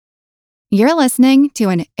You're listening to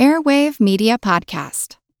an Airwave Media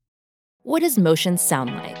Podcast. What does motion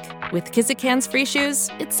sound like? With Kizikans free shoes,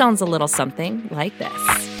 it sounds a little something like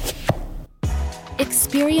this.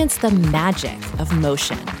 Experience the magic of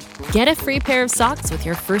motion. Get a free pair of socks with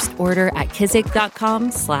your first order at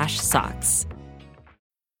kizik.com/socks.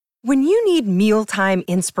 When you need mealtime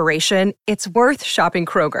inspiration, it's worth shopping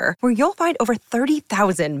Kroger, where you'll find over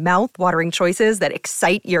 30,000 mouth-watering choices that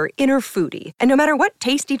excite your inner foodie. And no matter what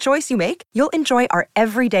tasty choice you make, you'll enjoy our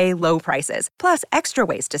everyday low prices, plus extra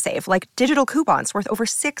ways to save, like digital coupons worth over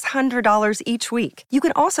 $600 each week. You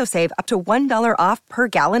can also save up to $1 off per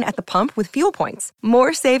gallon at the pump with fuel points.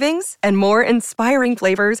 More savings and more inspiring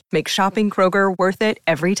flavors make shopping Kroger worth it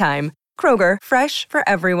every time. Kroger, fresh for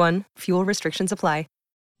everyone. Fuel restrictions apply.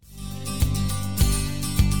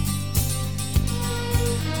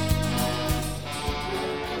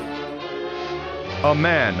 A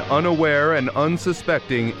man, unaware and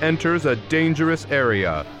unsuspecting, enters a dangerous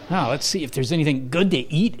area. Now, let's see if there's anything good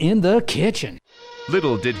to eat in the kitchen.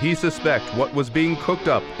 Little did he suspect what was being cooked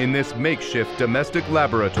up in this makeshift domestic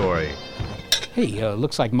laboratory. Hey,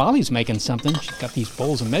 looks like Molly's making something. She's got these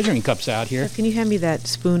bowls and measuring cups out here. Can you hand me that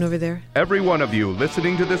spoon over there? Every one of you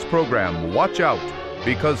listening to this program, watch out,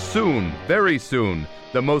 because soon, very soon,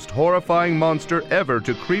 the most horrifying monster ever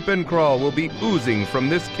to creep and crawl will be oozing from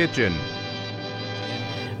this kitchen.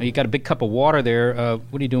 You got a big cup of water there.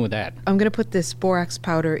 What are you doing with that? I'm going to put this borax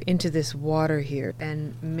powder into this water here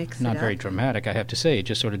and mix it up. Not very dramatic, I have to say. It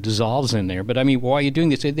just sort of dissolves in there. But, I mean, why are you doing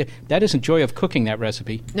this? That isn't joy of cooking, that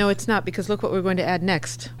recipe. No, it's not, because look what we're going to add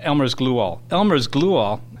next. Elmer's glue all. Elmer's glue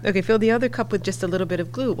all. Okay, fill the other cup with just a little bit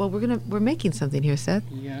of glue. Well, we're making something here, Seth.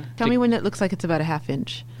 Yeah. Tell me when it looks like it's about a half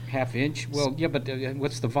inch. Half inch? Well, yeah, but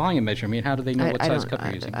what's the volume measure? I mean, how do they know what size cup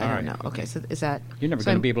you're using? I don't know. Okay, so is that... You're never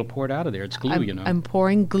going to be able to pour it out of there. It's glue, you know. I'm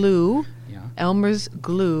pouring glue, yeah. Elmer's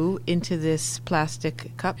glue, into this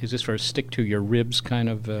plastic cup. Is this for a stick-to-your-ribs kind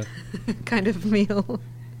of... kind of meal?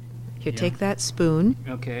 Here, take that spoon.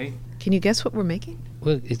 Okay. Can you guess what we're making?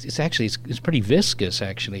 Well, it's actually pretty viscous,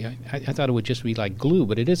 actually. I thought it would just be like glue,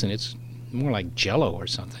 but it isn't. It's more like Jell-O or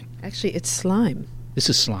something. Actually, it's slime. This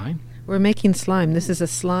is slime? We're making slime. This is a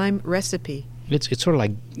slime recipe. It's sort of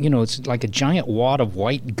like, it's like a giant wad of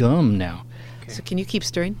white gum now. Okay. So can you keep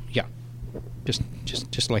stirring? Yeah.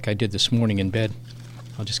 Just like I did this morning in bed.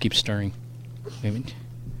 I'll just keep stirring.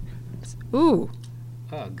 Ooh.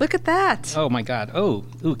 Look at that. Oh, my God. Oh,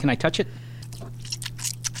 ooh, can I touch it?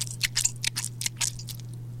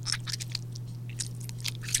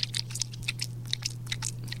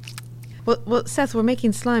 Well, Seth, we're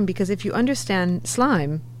making slime because if you understand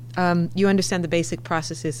slime, you understand the basic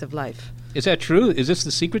processes of life. Is that true? Is this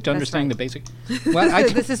the secret to understanding the basic? Well,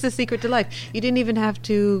 this is the secret to life. You didn't even have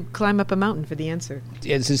to climb up a mountain for the answer.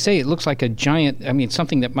 As I say, it looks like a giant,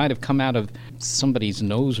 something that might have come out of somebody's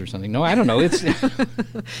nose or something. No, I don't know. It's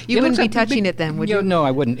You wouldn't be touching it then, would you? No,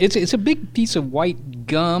 I wouldn't. It's a big piece of white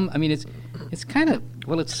gum. I mean, it's kind of,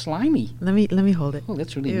 it's slimy. Let me hold it. Oh,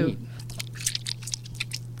 that's really neat.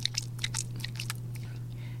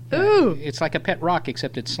 Ooh. It's like a pet rock,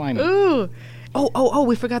 except it's slimy. Ooh. Oh,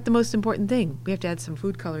 we forgot the most important thing. We have to add some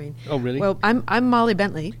food coloring. Oh, really? Well, I'm Molly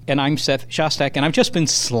Bentley. And I'm Seth Shostak, and I've just been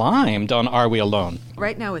slimed on Are We Alone?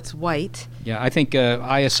 Right now it's white. Yeah, I think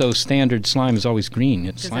ISO standard slime is always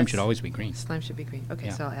green. Slime should always be green. Slime should be green. Okay,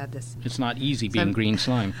 yeah. So I'll add this. It's not easy being green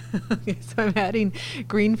slime. Okay, so I'm adding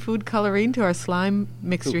green food coloring to our slime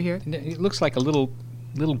mixture here. It looks like a little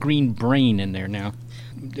green brain in there now.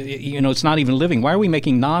 It's not even living. Why are we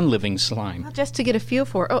making non-living slime? Well, just to get a feel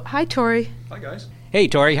for it. Oh, hi, Tori. Hi, guys. Hey,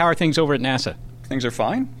 Tori. How are things over at NASA? Things are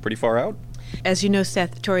fine. Pretty far out. As you know,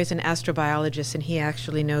 Seth, Tori's an astrobiologist, and he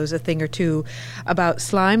actually knows a thing or two about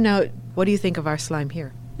slime. Now, what do you think of our slime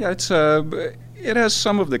here? Yeah, it has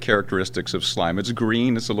some of the characteristics of slime. It's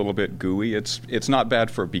green. It's a little bit gooey. It's not bad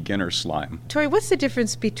for a beginner slime. Tori, what's the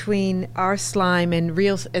difference between our slime and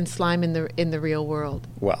slime in the real world?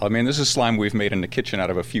 Well, this is slime we've made in the kitchen out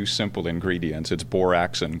of a few simple ingredients. It's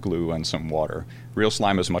borax and glue and some water. Real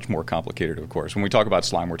slime is much more complicated, of course. When we talk about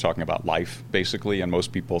slime, we're talking about life, basically, and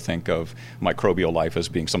most people think of microbial life as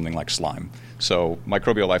being something like slime. So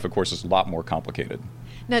microbial life, of course, is a lot more complicated.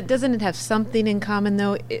 Now, doesn't it have something in common,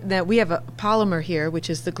 though, that we have a polymer here, which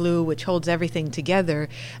is the glue, which holds everything together,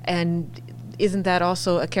 and isn't that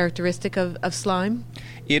also a characteristic of slime?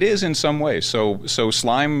 It is in some ways. So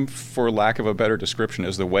slime, for lack of a better description,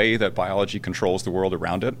 is the way that biology controls the world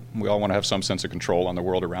around it. We all want to have some sense of control on the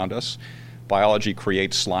world around us. biology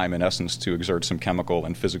creates slime in essence to exert some chemical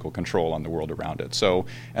and physical control on the world around it. So,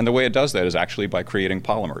 and the way it does that is actually by creating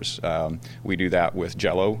polymers. We do that with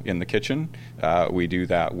Jell-O in the kitchen. We do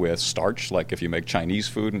that with starch, like if you make Chinese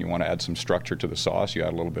food and you want to add some structure to the sauce, you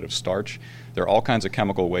add a little bit of starch. There are all kinds of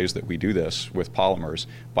chemical ways that we do this with polymers.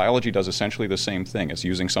 Biology does essentially the same thing. It's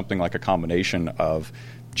using something like a combination of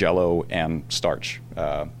Jell-O and starch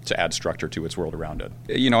to add structure to its world around it.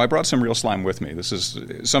 You know, I brought some real slime with me. This is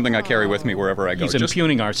something I carry with me wherever I go. He's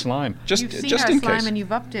impugning our slime. You've seen our slime and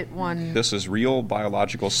you've upped it one. This is real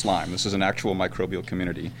biological slime. This is an actual microbial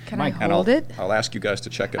community. Can I hold it? I'll ask you guys to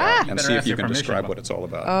check it out and see if you can describe what it's all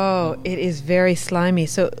about. Oh, it is very slimy.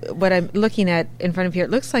 So what I'm looking at in front of here,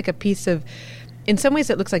 it looks like a piece of, in some ways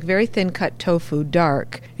it looks like very thin cut tofu,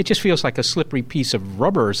 dark. It just feels like a slippery piece of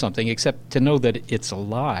rubber or something, except to know that it's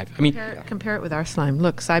alive. I mean, compare it with our slime.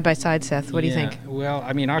 Look, side by side, Seth. What do you think? Well,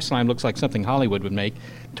 I mean, our slime looks like something Hollywood would make.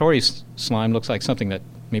 Tori's slime looks like something that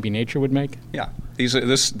maybe nature would make. Yeah.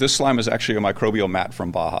 This slime is actually a microbial mat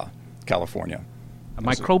from Baja, California. A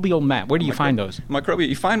microbial mat. Where do you find those?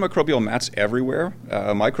 You find microbial mats everywhere.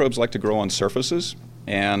 Microbes like to grow on surfaces.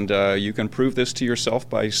 And you can prove this to yourself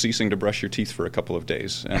by ceasing to brush your teeth for a couple of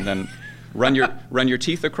days. And then run your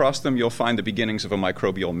teeth across them, you'll find the beginnings of a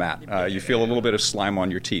microbial mat. You feel a little bit of slime on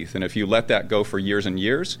your teeth. And if you let that go for years and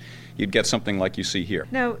years, you'd get something like you see here.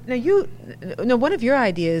 Now, one of your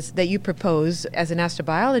ideas that you propose as an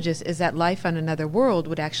astrobiologist is that life on another world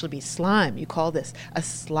would actually be slime. You call this a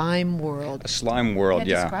slime world. A slime world,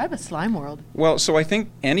 yeah. Describe a slime world. Well, so I think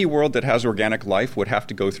any world that has organic life would have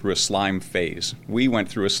to go through a slime phase. We went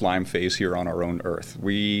through a slime phase here on our own Earth.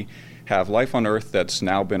 We have life on Earth that's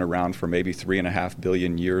now been around for maybe 3.5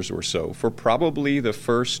 billion years or so. For probably the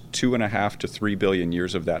first 2.5 to 3 billion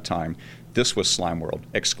years of that time, this was slime world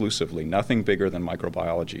exclusively, nothing bigger than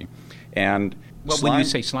microbiology. And when you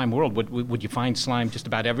say slime world, would you find slime just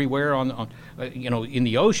about everywhere in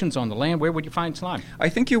the oceans, on the land? Where would you find slime? I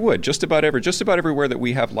think you would. Just about everywhere that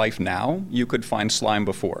we have life now, you could find slime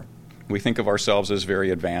before. We think of ourselves as very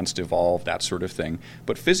advanced, evolved, that sort of thing.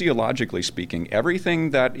 But physiologically speaking, everything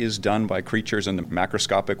that is done by creatures in the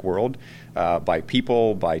macroscopic world, by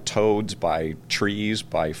people, by toads, by trees,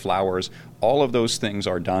 by flowers, all of those things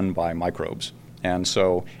are done by microbes. And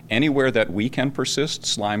so anywhere that we can persist,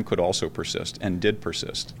 slime could also persist and did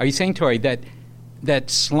persist. Are you saying, Tori, that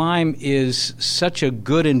slime is such a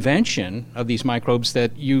good invention of these microbes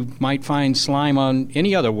that you might find slime on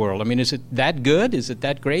any other world? I mean, is it that good? Is it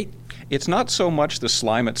that great? It's not so much the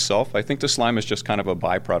slime itself. I think the slime is just kind of a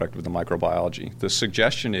byproduct of the microbiology. The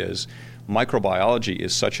suggestion is microbiology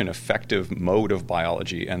is such an effective mode of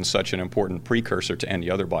biology and such an important precursor to any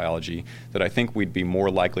other biology that I think we'd be more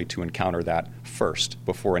likely to encounter that first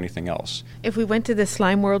before anything else. If we went to the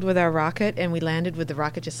slime world with our rocket and we landed, would the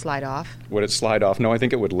rocket just slide off? Would it slide off? No, I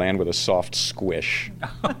think it would land with a soft squish.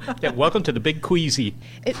 Yeah, welcome to the big queasy.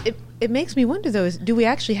 It makes me wonder, though, do we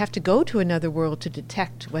actually have to go to another world to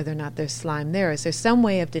detect whether or not there's slime there? Is there some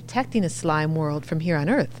way of detecting a slime world from here on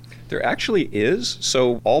Earth? There actually is.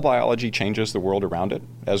 So all biology changes the world around it.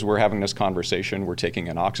 As we're having this conversation, we're taking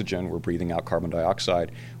in oxygen, we're breathing out carbon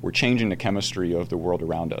dioxide, we're changing the chemistry of the world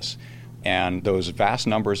around us. And those vast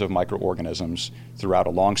numbers of microorganisms throughout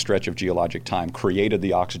a long stretch of geologic time created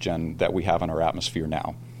the oxygen that we have in our atmosphere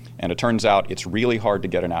now. And it turns out it's really hard to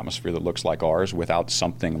get an atmosphere that looks like ours without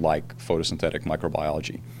something like photosynthetic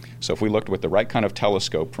microbiology. So if we looked with the right kind of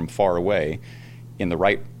telescope from far away, in the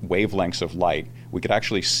right wavelengths of light, we could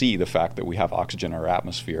actually see the fact that we have oxygen in our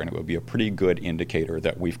atmosphere, and it would be a pretty good indicator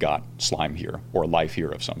that we've got slime here or life here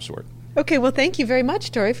of some sort. Okay, well, thank you very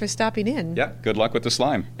much, Tori, for stopping in. Yeah, good luck with the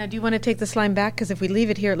slime. Now, do you want to take the slime back? Because if we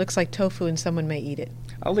leave it here, it looks like tofu and someone may eat it.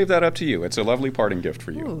 I'll leave that up to you. It's a lovely parting gift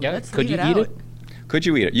for you. Ooh, yeah, let's could leave you it eat out. it? Could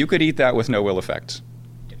you eat it? You could eat that with no ill effects.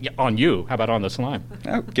 Yeah, on you. How about on the slime?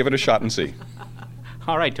 Give it a shot and see.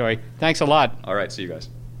 All right, Tori. Thanks a lot. All right, see you guys.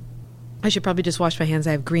 I should probably just wash my hands.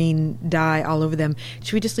 I have green dye all over them.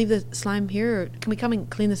 Should we just leave the slime here, or can we come and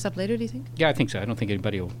clean this up later, do you think? Yeah, I think so. I don't think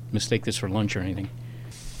anybody will mistake this for lunch or anything.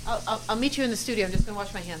 I'll meet you in the studio. I'm just going to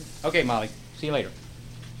wash my hands. Okay, Molly. See you later.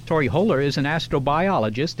 Tori Hoeler is an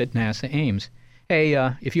astrobiologist at NASA Ames. Hey,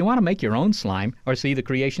 if you want to make your own slime or see the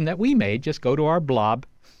creation that we made, just go to our Blob.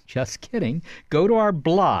 Just kidding. Go to our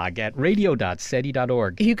blog at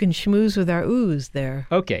radio.seti.org. You can schmooze with our ooze there.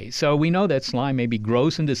 Okay, so we know that slime may be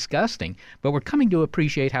gross and disgusting, but we're coming to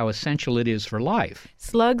appreciate how essential it is for life.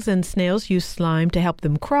 Slugs and snails use slime to help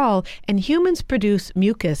them crawl, and humans produce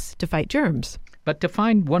mucus to fight germs. But to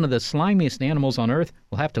find one of the slimiest animals on Earth,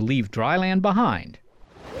 we'll have to leave dry land behind.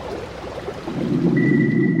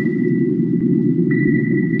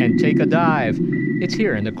 and take a dive. It's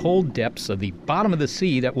here in the cold depths of the bottom of the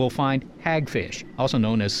sea that we'll find hagfish, also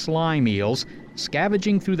known as slime eels,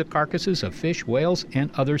 scavenging through the carcasses of fish, whales, and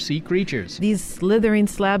other sea creatures. These slithering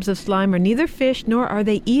slabs of slime are neither fish nor are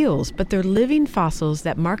they eels, but they're living fossils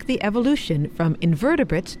that mark the evolution from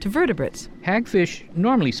invertebrates to vertebrates. Hagfish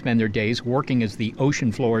normally spend their days working as the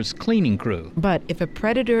ocean floor's cleaning crew. But if a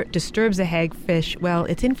predator disturbs a hagfish, well,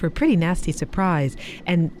 it's in for a pretty nasty surprise.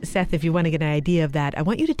 And Seth, if you want to get an idea of that, I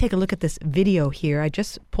want you to take a look at this video here. I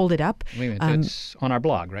just pulled it up. Wait a minute, it's on our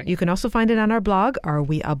blog, right? You can also find it on our blog, Are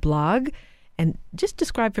We a Blog? And just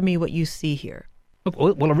describe for me what you see here.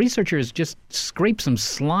 Well, a researcher has just scraped some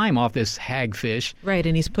slime off this hagfish. Right,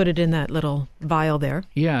 and he's put it in that little vial there.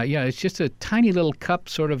 Yeah, it's just a tiny little cup,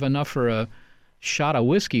 sort of enough for a shot of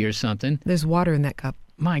whiskey or something. There's water in that cup.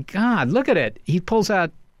 My God, look at it. He pulls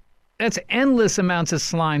out, that's endless amounts of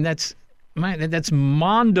slime. That's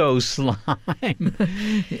Mondo slime.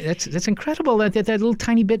 That's incredible that little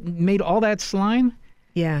tiny bit made all that slime.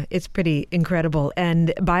 Yeah, it's pretty incredible.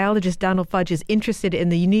 And biologist Donald Fudge is interested in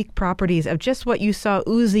the unique properties of just what you saw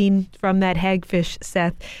oozing from that hagfish,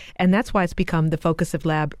 Seth, and that's why it's become the focus of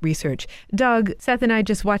lab research. Doug, Seth and I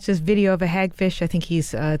just watched this video of a hagfish. I think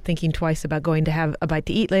he's thinking twice about going to have a bite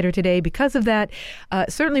to eat later today because of that.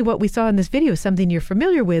 Certainly what we saw in this video is something you're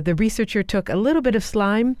familiar with. The researcher took a little bit of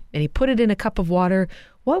slime and he put it in a cup of water.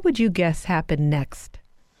 What would you guess happened next?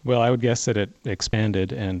 Well, I would guess that it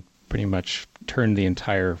expanded and pretty much turned the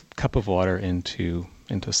entire cup of water into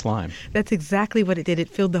slime. That's exactly what it did. It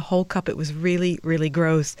filled the whole cup. It was really, really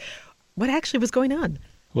gross. What actually was going on?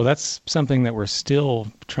 Well, that's something that we're still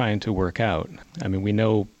trying to work out. I mean, we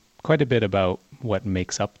know quite a bit about what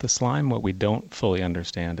makes up the slime. What we don't fully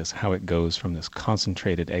understand is how it goes from this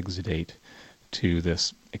concentrated exudate to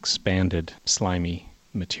this expanded slimy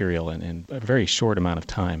material in a very short amount of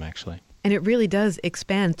time, actually. And it really does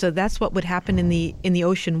expand. So that's what would happen in the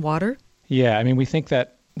ocean water? Yeah, I mean, we think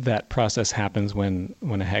that process happens when a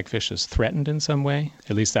hagfish is threatened in some way.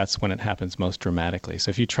 At least that's when it happens most dramatically.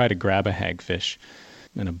 So if you try to grab a hagfish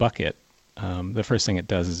in a bucket, the first thing it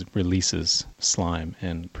does is it releases slime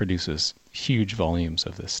and produces huge volumes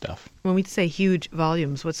of this stuff. When we say huge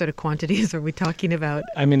volumes, what sort of quantities are we talking about?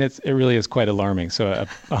 I mean, it really is quite alarming. So a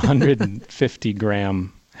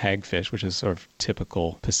 150-gram hagfish, which is sort of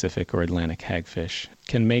typical Pacific or Atlantic hagfish,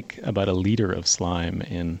 can make about a liter of slime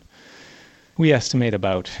in, we estimate,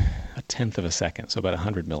 about a tenth of a second, so about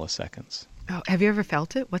 100 milliseconds. Oh, have you ever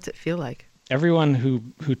felt it? What's it feel like? Everyone who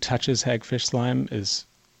touches hagfish slime is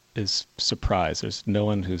surprised. There's no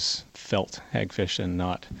one who's felt hagfish and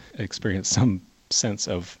not experienced some sense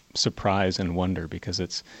of surprise and wonder,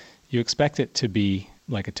 because you expect it to be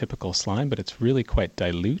like a typical slime, but it's really quite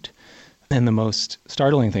dilute. And the most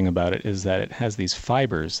startling thing about it is that it has these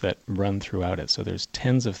fibers that run throughout it. So there's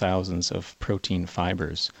tens of thousands of protein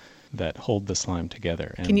fibers that hold the slime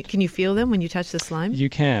together. And can you feel them when you touch the slime? You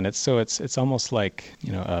can. It's almost like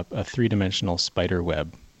a three-dimensional spider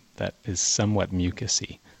web that is somewhat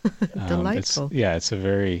mucusy. Delightful. It's a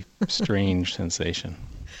very strange sensation.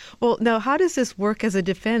 Well, now, how does this work as a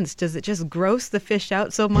defense? Does it just gross the fish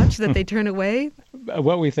out so much that they turn away?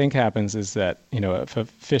 What we think happens is that, if a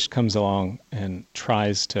fish comes along and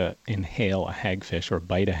tries to inhale a hagfish or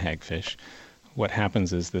bite a hagfish, what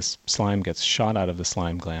happens is this slime gets shot out of the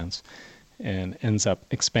slime glands and ends up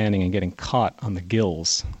expanding and getting caught on the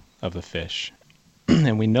gills of the fish.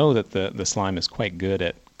 And we know that the slime is quite good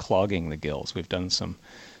at clogging the gills. We've done some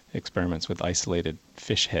experiments with isolated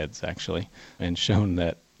fish heads, actually, and shown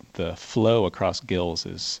that the flow across gills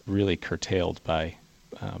is really curtailed by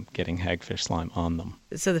getting hagfish slime on them.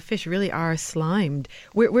 So the fish really are slimed.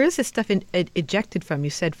 Where is this stuff ejected from? You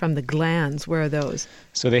said from the glands. Where are those?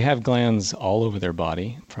 So they have glands all over their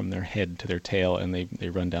body, from their head to their tail, and they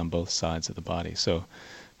run down both sides of the body. So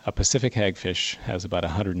a Pacific hagfish has about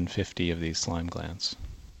 150 of these slime glands.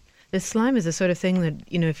 The slime is the sort of thing that,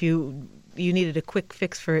 if you needed a quick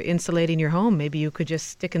fix for insulating your home, maybe you could just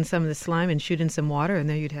stick in some of the slime and shoot in some water, and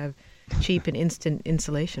there you'd have cheap and instant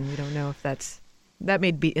insulation. We don't know if that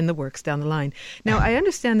may be in the works down the line. Now, I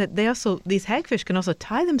understand that these hagfish can also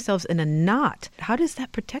tie themselves in a knot. How does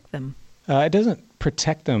that protect them? It doesn't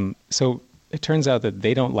protect them. So it turns out that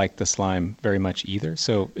they don't like the slime very much either.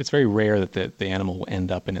 So it's very rare that the animal will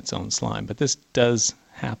end up in its own slime. But this does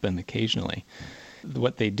happen occasionally.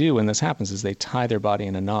 What they do when this happens is they tie their body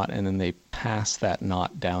in a knot, and then they pass that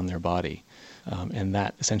knot down their body. And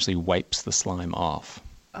that essentially wipes the slime off.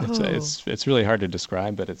 Oh. It's really hard to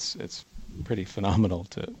describe, but it's pretty phenomenal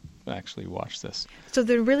to actually watch this. So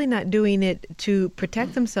they're really not doing it to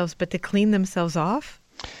protect themselves, but to clean themselves off?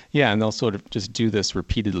 Yeah, and they'll sort of just do this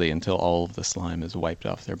repeatedly until all of the slime is wiped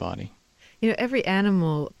off their body. You know, every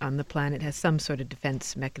animal on the planet has some sort of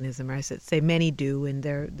defense mechanism, or I should say many do, and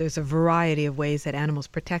there's a variety of ways that animals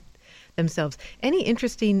protect themselves. Any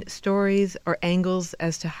interesting stories or angles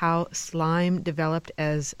as to how slime developed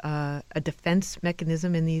as a defense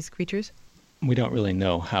mechanism in these creatures? We don't really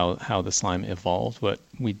know how the slime evolved. What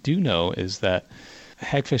we do know is that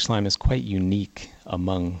hagfish slime is quite unique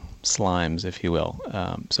among slimes, if you will.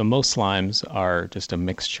 So most slimes are just a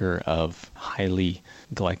mixture of highly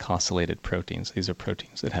glycosylated proteins. These are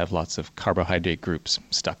proteins that have lots of carbohydrate groups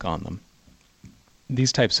stuck on them.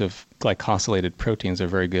 These types of glycosylated proteins are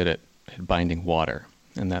very good at binding water,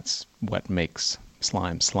 and that's what makes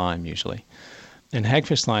slime usually. And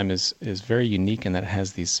hagfish slime is very unique in that it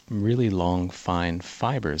has these really long, fine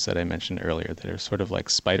fibers that I mentioned earlier that are sort of like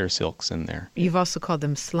spider silks in there. You've also called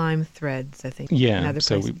them slime threads, I think. Yeah,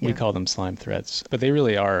 so we call them slime threads. But they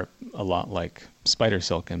really are a lot like spider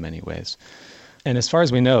silk in many ways. And as far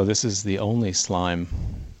as we know, this is the only slime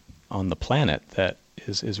on the planet that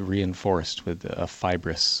is reinforced with a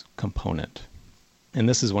fibrous component. And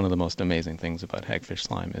this is one of the most amazing things about hagfish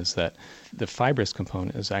slime, is that the fibrous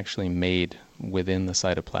component is actually made within the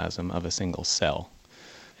cytoplasm of a single cell.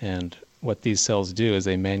 And what these cells do is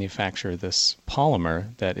they manufacture this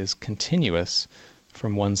polymer that is continuous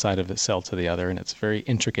from one side of the cell to the other, and it's very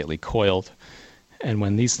intricately coiled. And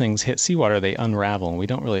when these things hit seawater, they unravel, and we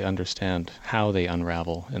don't really understand how they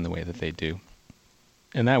unravel in the way that they do.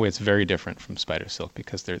 And that way it's very different from spider silk,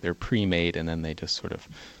 because they're pre-made and then they just sort of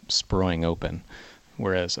sproing open.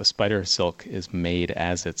 Whereas a spider silk is made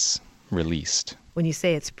as it's released. When you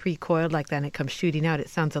say it's pre-coiled like that and it comes shooting out, it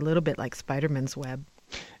sounds a little bit like Spider-Man's web.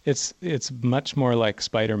 It's much more like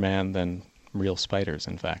Spider-Man than real spiders,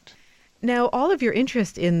 in fact. Now, all of your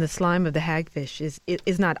interest in the slime of the hagfish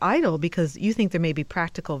is not idle, because you think there may be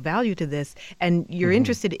practical value to this, and you're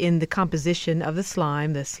interested in the composition of the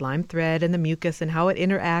slime thread and the mucus and how it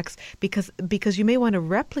interacts, because you may want to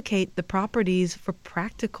replicate the properties for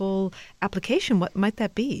practical application. What might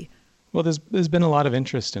that be? Well, there's been a lot of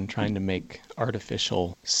interest in trying to make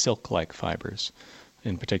artificial silk-like fibers,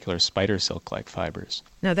 in particular spider silk-like fibers.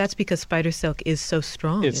 Now, that's because spider silk is so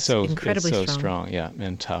strong. It's so incredibly strong, yeah,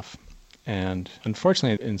 and tough. And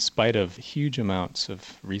unfortunately, in spite of huge amounts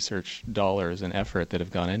of research dollars and effort that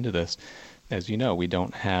have gone into this, as you know, we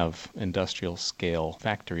don't have industrial scale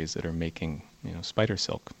factories that are making, spider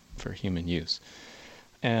silk for human use.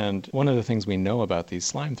 And one of the things we know about these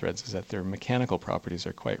slime threads is that their mechanical properties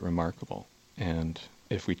are quite remarkable. And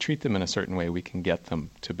if we treat them in a certain way, we can get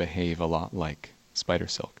them to behave a lot like spider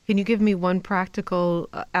silk. Can you give me one practical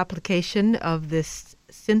application of this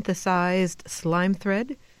synthesized slime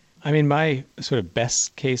thread? I mean, my sort of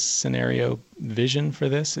best case scenario vision for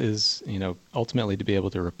this is, ultimately to be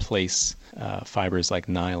able to replace fibers like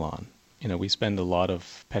nylon. We spend a lot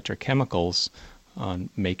of petrochemicals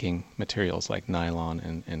on making materials like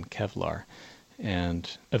nylon and Kevlar.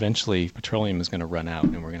 And eventually petroleum is going to run out,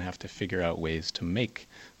 and we're going to have to figure out ways to make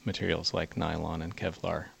materials like nylon and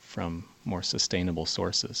Kevlar from more sustainable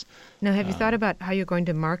sources. Now, have you thought about how you're going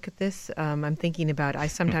to market this? I'm thinking about, I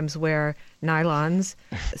sometimes wear nylons,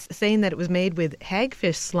 saying that it was made with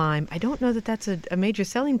hagfish slime. I don't know that that's a major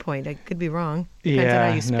selling point. I could be wrong. Depends on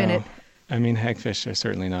how you spin it. I mean, hagfish are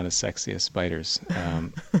certainly not as sexy as spiders,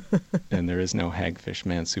 and there is no hagfish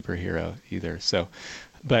man superhero either. So,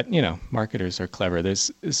 but marketers are clever. In the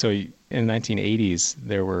 1980s,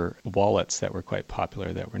 there were wallets that were quite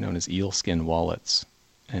popular that were known as eelskin wallets.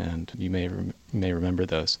 And you may remember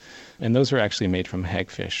those. And those were actually made from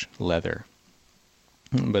hagfish leather.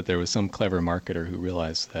 But there was some clever marketer who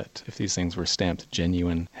realized that if these things were stamped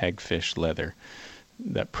genuine hagfish leather,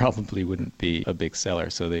 that probably wouldn't be a big seller.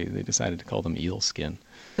 So they decided to call them eel skin.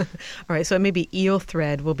 All right, so maybe eel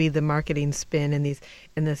thread will be the marketing spin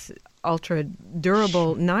in this ultra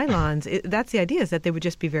durable nylons. That's the idea, is that they would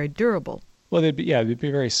just be very durable. Well, they'd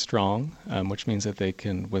be very strong, which means that they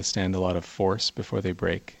can withstand a lot of force before they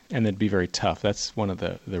break, and they'd be very tough. That's one of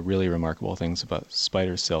the really remarkable things about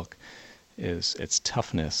spider silk, is its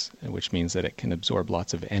toughness, which means that it can absorb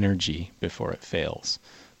lots of energy before it fails.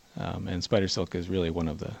 And spider silk is really one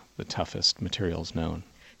of the toughest materials known.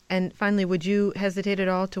 And finally, would you hesitate at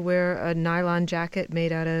all to wear a nylon jacket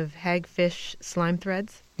made out of hagfish slime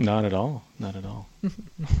threads? Not at all. Not at all.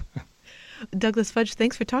 Douglas Fudge,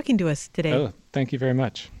 thanks for talking to us today. Oh, thank you very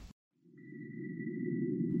much.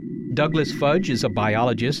 Douglas Fudge is a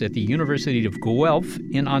biologist at the University of Guelph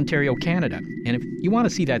in Ontario, Canada. And if you want to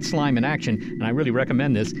see that slime in action, and I really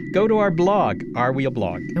recommend this, go to our blog, Are We a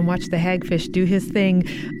Blog? And watch the hagfish do his thing.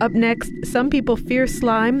 Up next, some people fear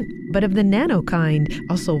slime but of the nano kind.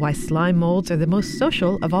 Also, why slime molds are the most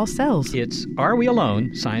social of all cells. It's Are We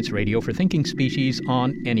Alone? Science Radio for thinking species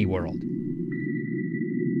on any world.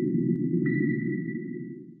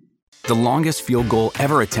 The longest field goal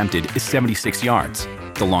ever attempted is 76 yards.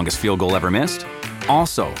 The longest field goal ever missed?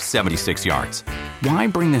 Also 76 yards. Why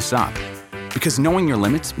bring this up? Because knowing your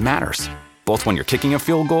limits matters, both when you're kicking a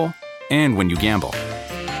field goal and when you gamble.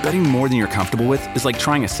 Betting more than you're comfortable with is like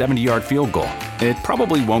trying a 70-yard field goal. It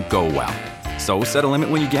probably won't go well. So set a limit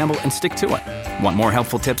when you gamble and stick to it. Want more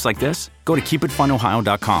helpful tips like this? Go to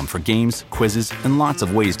keepitfunohio.com for games, quizzes, and lots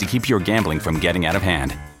of ways to keep your gambling from getting out of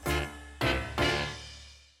hand.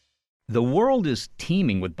 The world is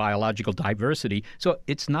teeming with biological diversity, so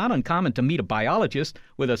it's not uncommon to meet a biologist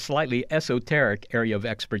with a slightly esoteric area of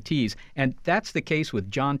expertise. And that's the case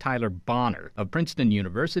with John Tyler Bonner of Princeton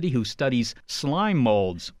University, who studies slime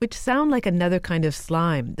molds. Which sound like another kind of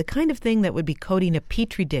slime, the kind of thing that would be coating a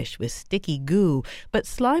petri dish with sticky goo. But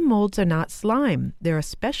slime molds are not slime. They're a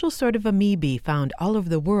special sort of amoebae found all over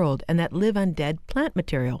the world and that live on dead plant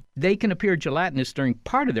material. They can appear gelatinous during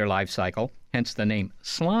part of their life cycle, hence the name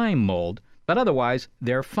slime mold, but otherwise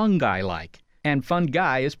they're fungi-like. And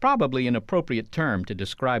fungi is probably an appropriate term to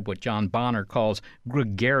describe what John Bonner calls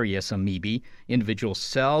gregarious amoebae. Individual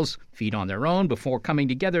cells feed on their own before coming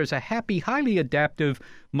together as a happy, highly adaptive,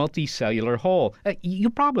 multicellular whole. You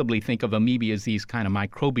probably think of amoebae as these kind of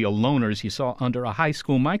microbial loners you saw under a high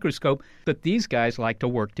school microscope, but these guys like to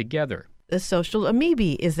work together. The Social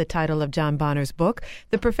Amoebae is the title of John Bonner's book.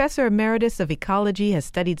 The professor emeritus of ecology has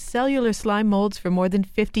studied cellular slime molds for more than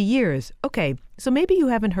 50 years. Okay, so maybe you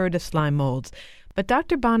haven't heard of slime molds, but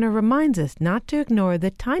Dr. Bonner reminds us not to ignore the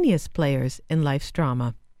tiniest players in life's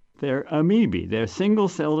drama. They're amoebae. They're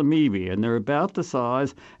single-celled amoebae, and they're about the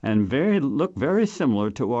size and look very similar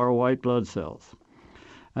to our white blood cells.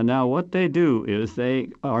 And now what they do is they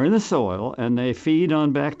are in the soil and they feed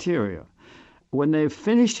on bacteria. When they've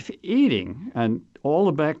finished eating and all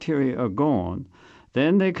the bacteria are gone,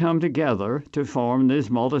 then they come together to form these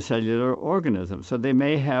multicellular organisms. So they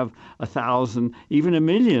may have 1,000, even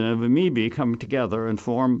 1,000,000 of amoebae come together and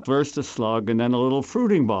form first a slug and then a little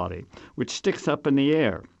fruiting body, which sticks up in the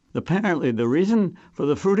air. Apparently, the reason for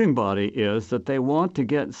the fruiting body is that they want to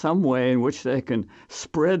get some way in which they can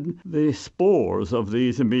spread the spores of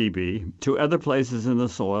these amoebae to other places in the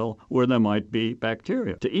soil where there might be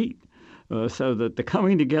bacteria to eat. So that the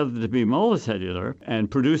coming together to be multicellular and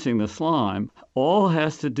producing the slime all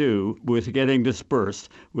has to do with getting dispersed,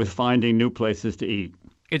 with finding new places to eat.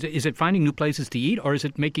 Is it finding new places to eat, or is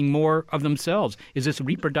it making more of themselves? Is this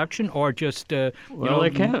reproduction, or just they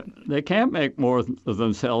can't make more of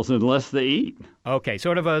themselves unless they eat. Okay,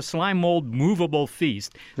 sort of a slime mold movable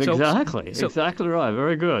feast. Exactly right.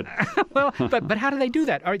 Very good. Well, but how do they do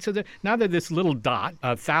that? All right, so now they're this little dot,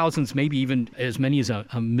 thousands, maybe even as many as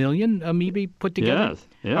a million amoebae put together. Yes.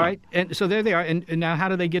 Yeah. All right, and so there they are. And now, how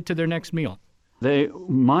do they get to their next meal? They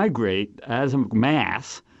migrate as a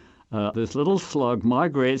mass. This little slug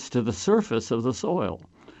migrates to the surface of the soil.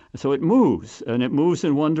 So it moves, and it moves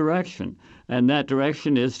in one direction, and that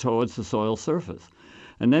direction is towards the soil surface.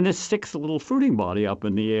 And then it sticks a little fruiting body up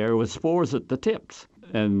in the air with spores at the tips.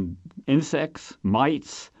 And insects,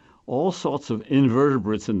 mites, all sorts of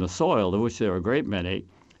invertebrates in the soil, of which there are a great many,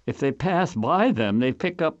 if they pass by them, they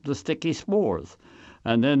pick up the sticky spores.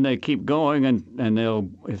 And then they keep going, and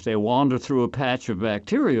if they wander through a patch of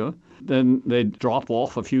bacteria, then they drop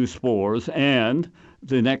off a few spores, and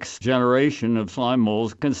the next generation of slime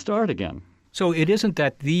molds can start again. So it isn't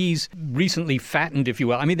that these recently fattened, if you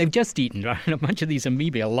will, I mean, they've just eaten, right? A bunch of these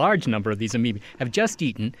amoebae, a large number of these amoebae, have just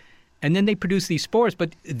eaten, and then they produce these spores,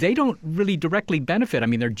 but they don't really directly benefit. I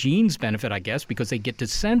mean, their genes benefit, I guess, because they get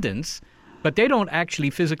descendants, but they don't actually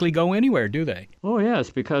physically go anywhere, do they? Oh, yes,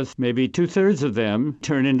 because maybe 2/3 of them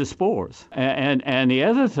turn into spores. And the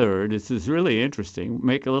other third, this is really interesting,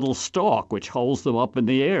 make a little stalk which holds them up in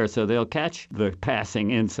the air so they'll catch the passing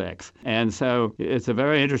insects. And so it's a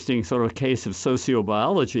very interesting sort of case of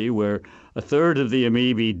sociobiology where 1/3 of the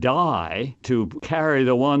amoebae die to carry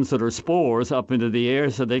the ones that are spores up into the air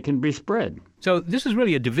so they can be spread. So this is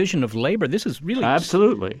really a division of labor. This is really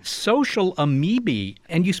absolutely social amoebae.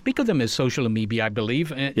 And you speak of them as social amoebae, I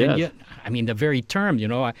believe. And yet, I mean, the very term,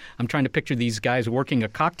 I'm trying to picture these guys working a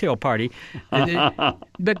cocktail party.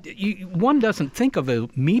 But one doesn't think of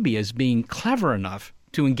amoebae as being clever enough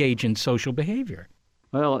to engage in social behavior.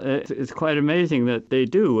 Well, it's quite amazing that they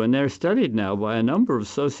do, and they're studied now by a number of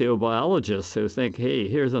sociobiologists who think, hey,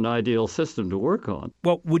 here's an ideal system to work on.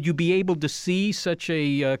 Well, would you be able to see such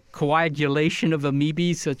a coagulation of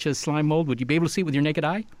amoebae, such as slime mold? Would you be able to see it with your naked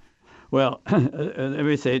eye? Well, let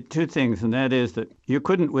me say two things, and that is that you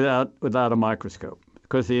couldn't without a microscope.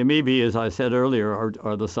 Because the amoebae, as I said earlier,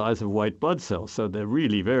 are the size of white blood cells, so they're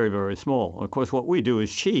really very, very small. Of course, what we do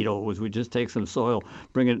is cheat always. We just take some soil,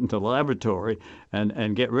 bring it into the laboratory,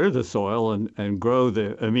 and get rid of the soil and grow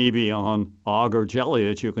the amoebae on agar jelly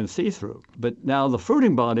that you can see through. But now the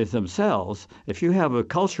fruiting bodies themselves, if you have a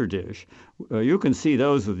culture dish, you can see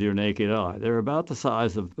those with your naked eye. They're about the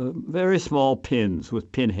size of very small pins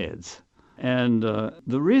with pinheads. And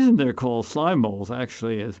the reason they're called slime molds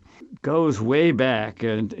actually goes way back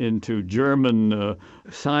into German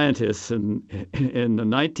scientists in the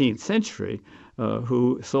 19th century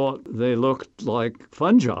who thought they looked like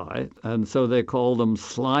fungi, and so they called them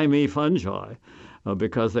slimy fungi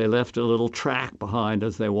because they left a little track behind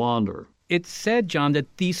as they wander. It's said, John,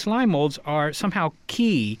 that these slime molds are somehow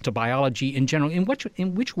key to biology in general.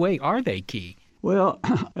 In which way are they key? Well,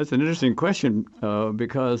 that's an interesting question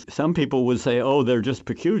because some people would say, oh, they're just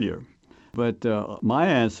peculiar. But my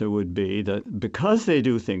answer would be that because they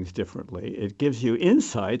do things differently, it gives you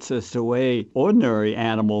insights as to the way ordinary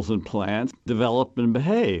animals and plants develop and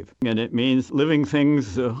behave. And it means living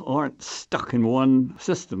things aren't stuck in one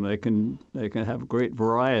system. They can have great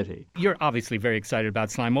variety. You're obviously very excited about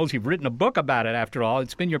slime molds. You've written a book about it, after all.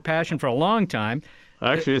 It's been your passion for a long time.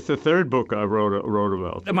 Actually, it's the third book I wrote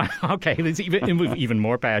about. Okay, there's even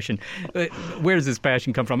more passion. Where does this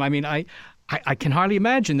passion come from? I mean, I can hardly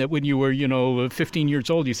imagine that when you were, 15 years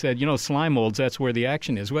old, you said, slime molds, that's where the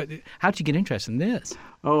action is. How did you get interested in this?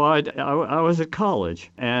 Oh, I was at college,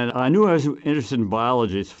 and I knew I was interested in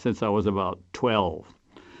biology since I was about 12.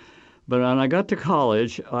 But when I got to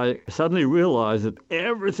college, I suddenly realized that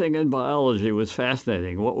everything in biology was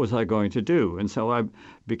fascinating. What was I going to do? And so I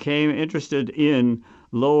became interested in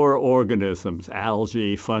lower organisms,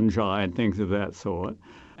 algae, fungi, and things of that sort.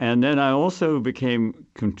 And then I also became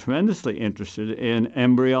tremendously interested in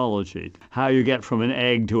embryology, how you get from an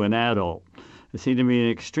egg to an adult. It seemed to me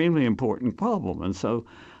an extremely important problem. And so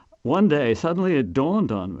one day, suddenly it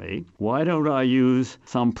dawned on me, why don't I use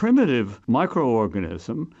some primitive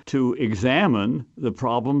microorganism to examine the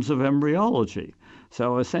problems of embryology?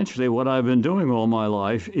 So essentially what I've been doing all my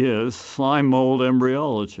life is slime mold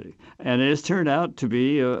embryology. And it has turned out to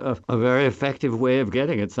be a very effective way of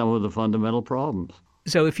getting at some of the fundamental problems.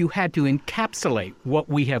 So if you had to encapsulate what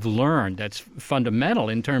we have learned that's fundamental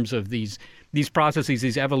in terms of these processes,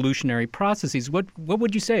 these evolutionary processes, what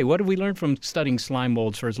would you say? What have we learned from studying slime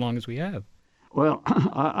molds for as long as we have? Well,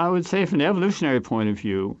 I would say from an evolutionary point of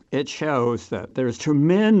view, it shows that there's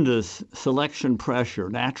tremendous selection pressure,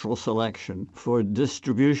 natural selection, for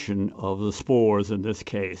distribution of the spores in this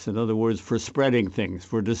case. In other words, for spreading things,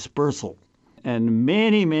 for dispersal. And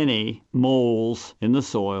many, many moles in the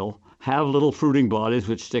soil have little fruiting bodies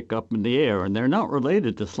which stick up in the air, and they're not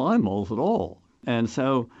related to slime molds at all. And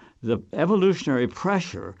so the evolutionary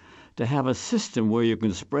pressure to have a system where you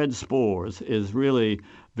can spread spores is really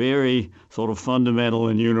very sort of fundamental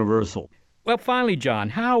and universal. Well, finally, John,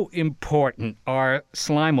 how important are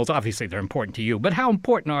slime molds? Obviously, they're important to you, but how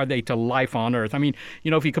important are they to life on Earth? I mean,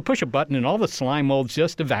 if you could push a button and all the slime molds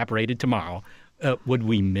just evaporated tomorrow, would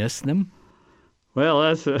we miss them? Well, I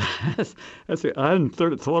hadn't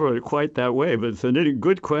thought of it quite that way, but it's a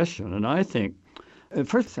good question. And I think,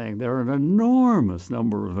 first thing, there are an enormous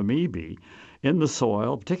number of amoebae in the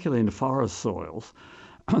soil, particularly in forest soils,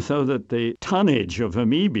 so that the tonnage of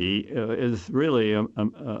amoebae is really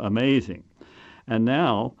amazing. And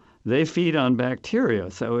now they feed on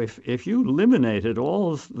bacteria. So if you eliminated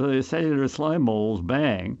all the cellular slime molds,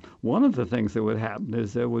 bang, one of the things that would happen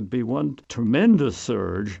is there would be one tremendous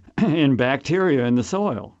surge in bacteria in the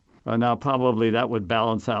soil. Now, probably that would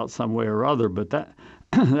balance out some way or other, but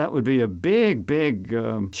that would be a big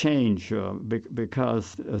change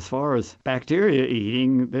because as far as bacteria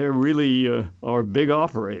eating, they really are big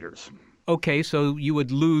operators. Okay, so you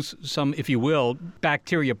would lose some, if you will,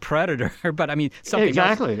 bacteria predator, but I mean something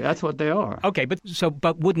exactly. else. That's what they are. Okay, but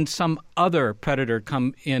wouldn't some other predator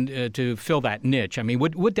come in to fill that niche? I mean,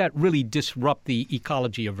 would that really disrupt the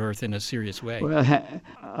ecology of Earth in a serious way?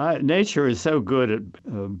 Well, nature is so good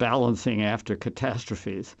at balancing after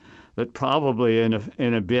catastrophes that probably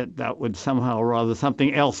in a bit that would somehow or other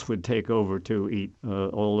something else would take over to eat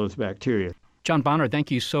all those bacteria. John Bonner,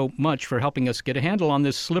 thank you so much for helping us get a handle on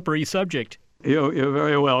this slippery subject. You're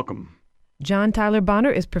very welcome. John Tyler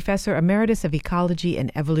Bonner is Professor Emeritus of Ecology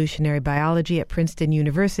and Evolutionary Biology at Princeton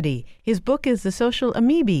University. His book is The Social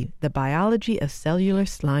Amoebae, The Biology of Cellular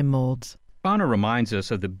Slime Molds. Bonner reminds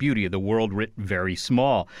us of the beauty of the world writ very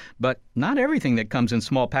small. But not everything that comes in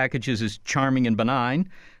small packages is charming and benign.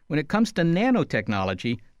 When it comes to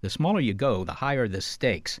nanotechnology, the smaller you go, the higher the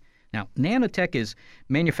stakes. Now, nanotech is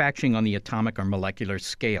manufacturing on the atomic or molecular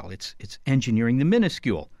scale. It's engineering the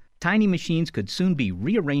minuscule. Tiny machines could soon be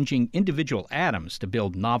rearranging individual atoms to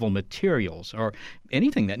build novel materials or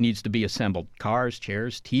anything that needs to be assembled, cars,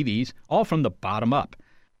 chairs, TVs, all from the bottom up.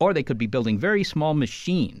 Or they could be building very small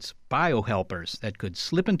machines, biohelpers, that could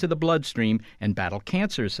slip into the bloodstream and battle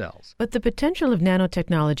cancer cells. But the potential of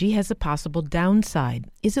nanotechnology has a possible downside.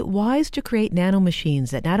 Is it wise to create nanomachines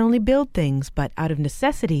that not only build things, but out of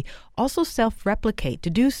necessity, also self-replicate to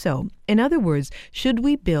do so? In other words, should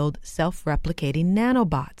we build self-replicating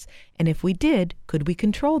nanobots? And if we did, could we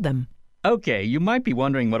control them? Okay, you might be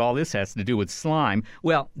wondering what all this has to do with slime.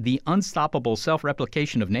 Well, the unstoppable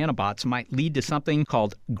self-replication of nanobots might lead to something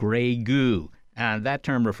called gray goo. And that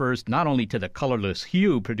term refers not only to the colorless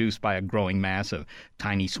hue produced by a growing mass of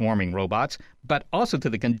tiny swarming robots, but also to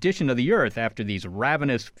the condition of the Earth after these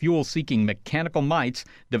ravenous, fuel-seeking mechanical mites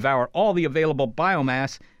devour all the available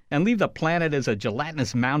biomass and leave the planet as a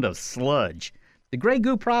gelatinous mound of sludge. The gray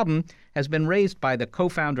goo problem has been raised by the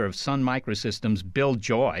co-founder of Sun Microsystems, Bill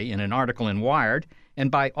Joy, in an article in Wired,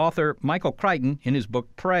 and by author Michael Crichton in his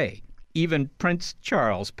book Prey. Even Prince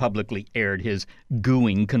Charles publicly aired his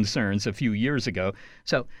gooing concerns a few years ago.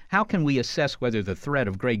 So how can we assess whether the threat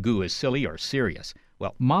of gray goo is silly or serious?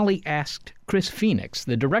 Well, Molly asked Chris Phoenix,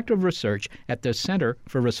 the director of research at the Center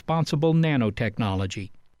for Responsible Nanotechnology.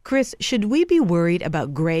 Chris, should we be worried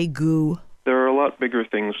about gray goo? There are a lot bigger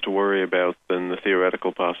things to worry about than the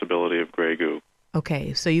theoretical possibility of gray goo.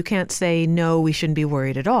 Okay, so you can't say, no, we shouldn't be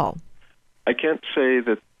worried at all. I can't say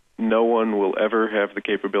that no one will ever have the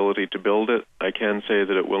capability to build it. I can say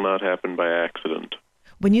that it will not happen by accident.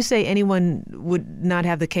 When you say anyone would not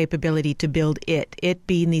have the capability to build it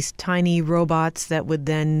being these tiny robots that would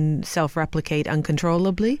then self-replicate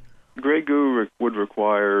uncontrollably? Gray goo would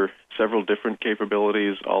require several different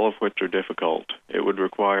capabilities, all of which are difficult. It would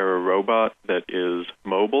require a robot that is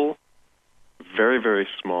mobile, very, very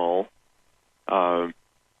small,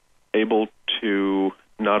 able to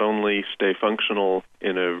not only stay functional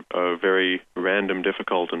in a very random,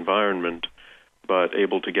 difficult environment, but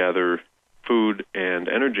able to gather food and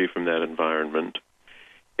energy from that environment.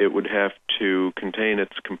 It would have to contain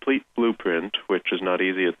its complete blueprint, which is not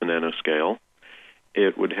easy at the nanoscale.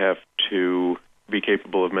 It would have to be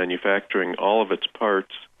capable of manufacturing all of its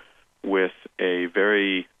parts with a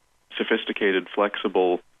very sophisticated,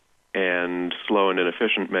 flexible, and slow and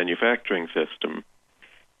inefficient manufacturing system.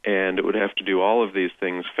 And it would have to do all of these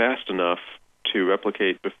things fast enough to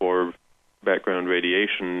replicate before background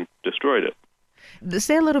radiation destroyed it.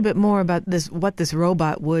 Say a little bit more about what this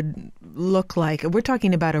robot would look like. We're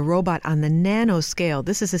talking about a robot on the nanoscale.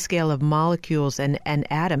 This is a scale of molecules and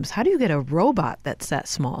atoms. How do you get a robot that's that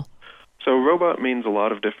small? So robot means a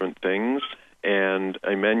lot of different things, and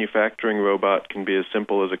a manufacturing robot can be as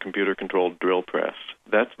simple as a computer-controlled drill press.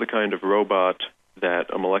 That's the kind of robot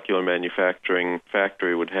that a molecular manufacturing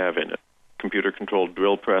factory would have in it. Computer-controlled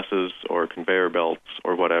drill presses or conveyor belts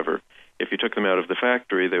or whatever. If you took them out of the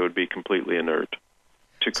factory, they would be completely inert.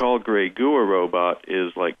 To call gray goo a robot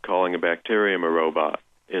is like calling a bacterium a robot.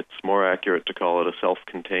 It's more accurate to call it a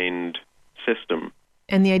self-contained system.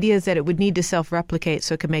 And the idea is that it would need to self-replicate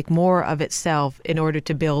so it could make more of itself in order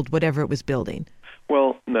to build whatever it was building.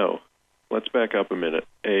 Well, no. Let's back up a minute.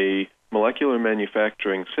 A molecular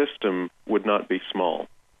manufacturing system would not be small.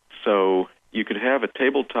 So you could have a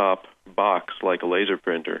tabletop box like a laser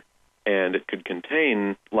printer, and it could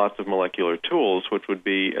contain lots of molecular tools, which would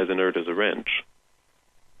be as inert as a wrench.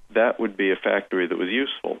 That would be a factory that was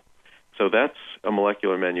useful. So that's a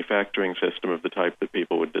molecular manufacturing system of the type that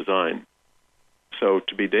people would design. So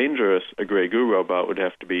to be dangerous, a gray goo robot would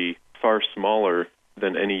have to be far smaller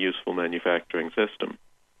than any useful manufacturing system.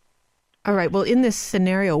 All right. Well, in this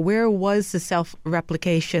scenario, where was the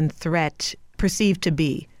self-replication threat perceived to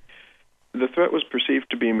be? The threat was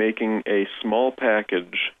perceived to be making a small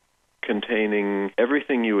package containing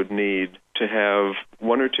everything you would need to have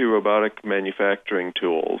one or two robotic manufacturing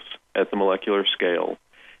tools at the molecular scale,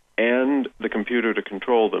 and the computer to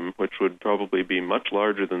control them, which would probably be much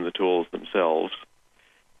larger than the tools themselves,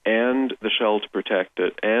 and the shell to protect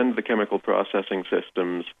it, and the chemical processing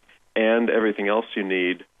systems, and everything else you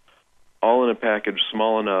need, all in a package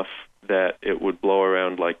small enough that it would blow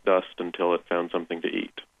around like dust until it found something to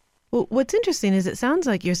eat. Well, what's interesting is it sounds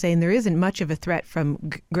like you're saying there isn't much of a threat from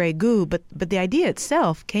gray goo, but the idea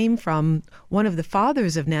itself came from one of the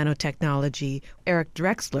fathers of nanotechnology, Eric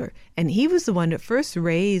Drexler, and he was the one that first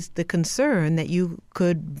raised the concern that you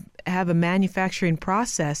could have a manufacturing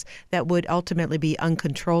process that would ultimately be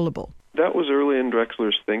uncontrollable. That was early in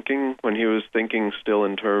Drexler's thinking, when he was thinking still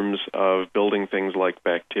in terms of building things like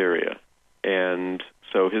bacteria. And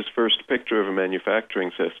so his first picture of a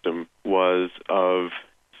manufacturing system was of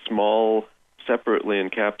small, separately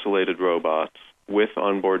encapsulated robots with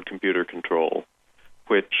onboard computer control,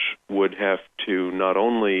 which would have to not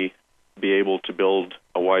only be able to build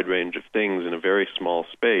a wide range of things in a very small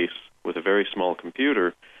space with a very small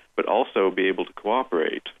computer, but also be able to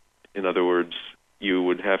cooperate. In other words, you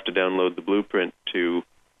would have to download the blueprint to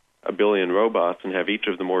a billion robots and have each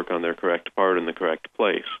of them work on their correct part in the correct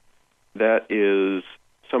place. That is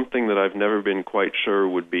something that I've never been quite sure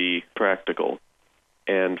would be practical.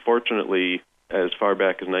 And fortunately, as far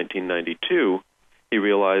back as 1992, he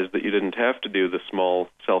realized that you didn't have to do the small,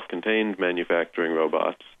 self-contained manufacturing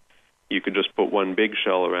robots. You could just put one big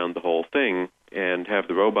shell around the whole thing and have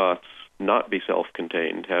the robots not be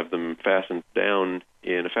self-contained, have them fastened down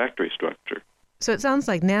in a factory structure. So it sounds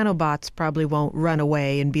like nanobots probably won't run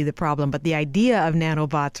away and be the problem, but the idea of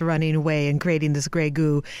nanobots running away and creating this gray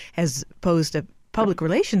goo has posed a public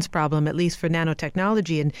relations problem, at least for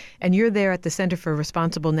nanotechnology. And you're there at the Center for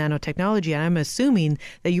Responsible Nanotechnology, and I'm assuming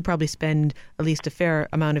that you probably spend at least a fair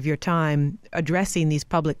amount of your time addressing these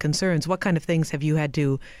public concerns. What kind of things have you had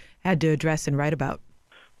to address and write about?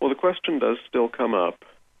 Well, the question does still come up.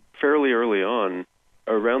 Fairly early on,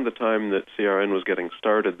 around the time that CRN was getting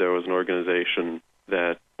started, there was an organization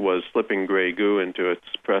that was slipping gray goo into its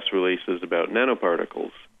press releases about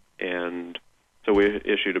nanoparticles. And so we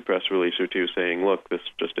issued a press release or two saying, look, this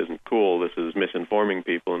just isn't cool, this is misinforming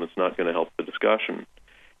people, and it's not going to help the discussion.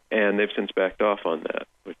 And they've since backed off on that,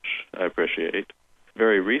 which I appreciate.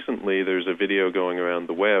 Very recently, there's a video going around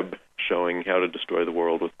the web showing how to destroy the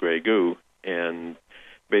world with gray goo. And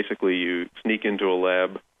basically you sneak into a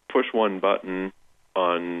lab, push one button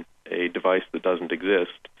on a device that doesn't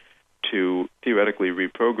exist to theoretically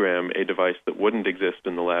reprogram a device that wouldn't exist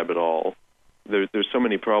in the lab at all. There's so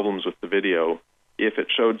many problems with the video. If it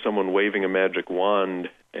showed someone waving a magic wand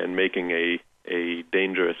and making a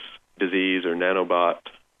dangerous disease or nanobot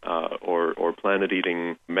or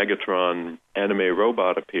planet-eating Megatron anime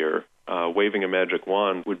robot appear, waving a magic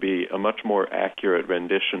wand would be a much more accurate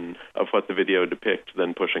rendition of what the video depicts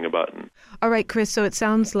than pushing a button. All right, Chris, so it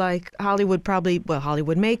sounds like Hollywood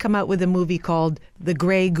may come out with a movie called The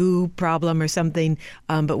Gray Goo Problem or something,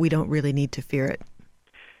 but we don't really need to fear it.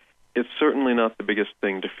 It's certainly not the biggest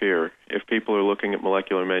thing to fear. If people are looking at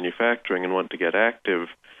molecular manufacturing and want to get active,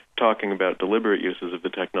 talking about deliberate uses of the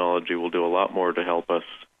technology will do a lot more to help us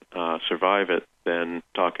survive it than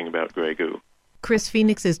talking about gray goo. Chris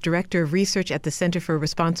Phoenix is Director of Research at the Center for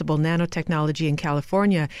Responsible Nanotechnology in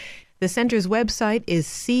California. The center's website is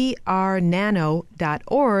crnano.org.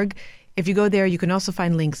 If you go there, you can also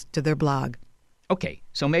find links to their blog. Okay,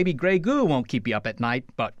 so maybe gray goo won't keep you up at night,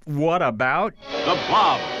 but what about The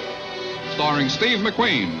Blob, starring Steve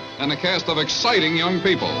McQueen and a cast of exciting young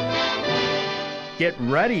people. Get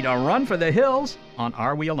ready to run for the hills on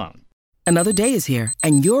Are We Alone? Another day is here,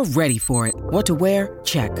 and you're ready for it. What to wear?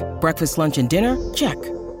 Check. Breakfast, lunch, and dinner? Check.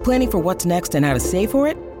 Planning for what's next and how to save for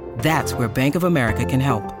it? That's where Bank of America can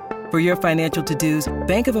help. For your financial to-dos,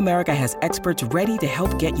 Bank of America has experts ready to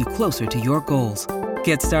help get you closer to your goals.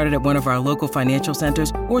 Get started at one of our local financial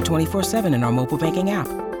centers or 24/7 in our mobile banking app.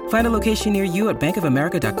 Find a location near you at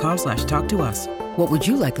bankofamerica.com/talktous. What would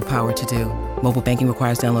you like the power to do? Mobile banking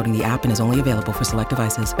requires downloading the app and is only available for select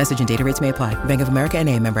devices. Message and data rates may apply. Bank of America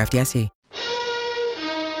N.A., member FDIC.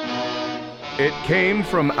 It came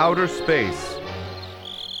from outer space.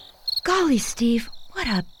 Golly, Steve, what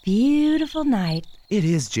a beautiful night. It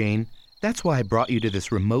is, Jane. That's why I brought you to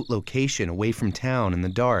this remote location away from town in the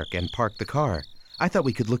dark and parked the car. I thought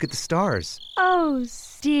we could look at the stars. Oh,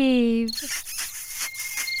 Steve.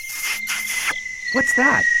 What's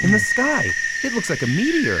that in the sky? It looks like a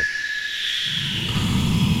meteor.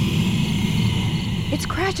 It's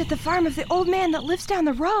crashed at the farm of the old man that lives down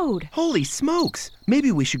the road. Holy smokes!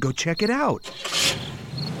 Maybe we should go check it out.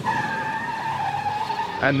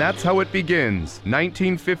 And that's how it begins.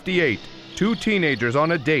 1958. Two teenagers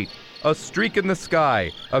on a date. A streak in the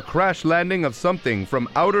sky. A crash landing of something from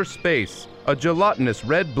outer space. A gelatinous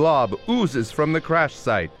red blob oozes from the crash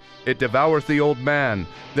site. It devours the old man,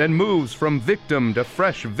 then moves from victim to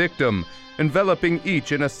fresh victim, enveloping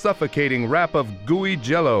each in a suffocating wrap of gooey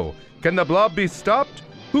jello. Can the blob be stopped?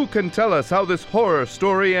 Who can tell us how this horror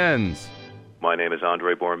story ends? My name is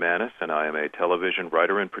Andre Bormanis, and I am a television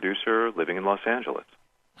writer and producer living in Los Angeles.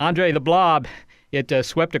 Andre the Blob. It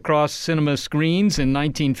swept across cinema screens in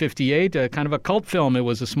 1958, kind of a cult film. It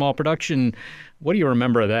was a small production. What do you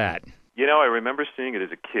remember of that? You know, I remember seeing it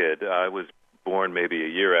as a kid. I was born maybe a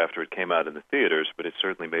year after it came out in the theaters, but it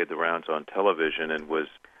certainly made the rounds on television and was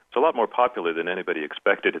a lot more popular than anybody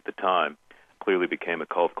expected at the time. clearly became a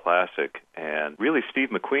cult classic. And really Steve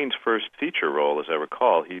McQueen's first feature role, as I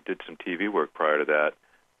recall. He did some TV work prior to that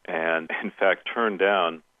and, in fact, turned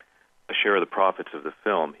down a share of the profits of the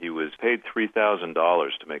film. He was paid $3,000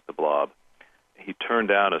 to make the Blob. He turned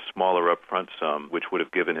down a smaller upfront sum, which would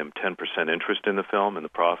have given him 10% interest in the film and the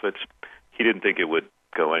profits. He didn't think it would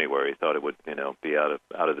go anywhere. He thought it would, be out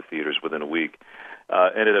of the theaters within a week.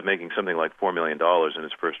 Ended up making something like $4 million in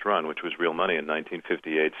his first run, which was real money in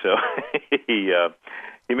 1958. So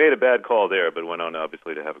he made a bad call there, but went on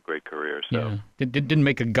obviously to have a great career. So yeah, didn't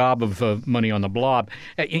make a gob of money on the Blob.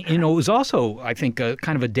 It was also, I think,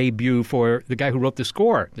 kind of a debut for the guy who wrote the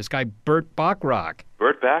score. This guy Burt Bacharach.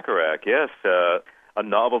 Burt Bacharach, yes, a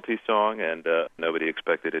novelty song, and nobody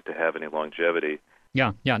expected it to have any longevity.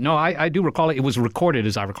 Yeah. No, I do recall it. It was recorded,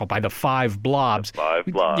 as I recall, by the Five Blobs. The Five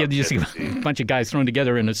Blobs. Yeah, you see a bunch of guys thrown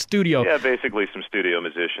together in a studio. Yeah, basically some studio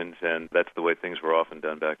musicians, and that's the way things were often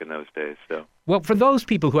done back in those days. So, well, for those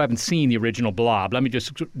people who haven't seen the original Blob, let me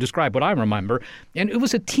just describe what I remember. And it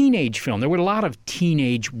was a teenage film. There were a lot of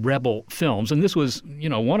teenage rebel films, and this was,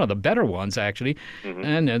 one of the better ones, actually. Mm-hmm.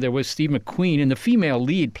 And there was Steve McQueen, and the female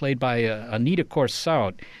lead played by Anita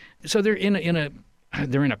Corsaut. So they're in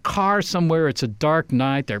a car somewhere. It's a dark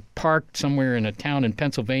night. They're parked somewhere in a town in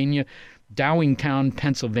Pennsylvania, Dowingtown,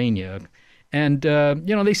 Pennsylvania. And,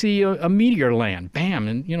 they see a meteor land. Bam.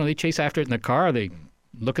 And, they chase after it in the car. They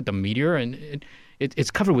look at the meteor, and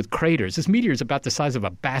it's covered with craters. This meteor is about the size of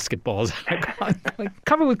a basketball.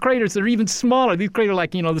 Covered with craters that are even smaller. These craters are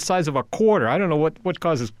like, the size of a quarter. I don't know what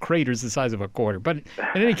causes craters the size of a quarter. But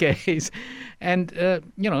in any case, and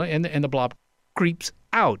the Blob creeps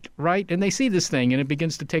out, right? And they see this thing, and it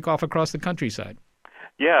begins to take off across the countryside.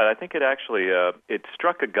 Yeah, I think it actually it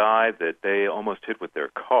struck a guy that they almost hit with their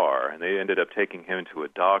car, and they ended up taking him to a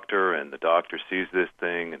doctor, and the doctor sees this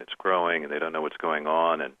thing, and it's growing, and they don't know what's going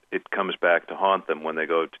on, and it comes back to haunt them when they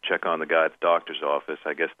go to check on the guy at the doctor's office.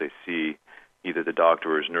 I guess they see either the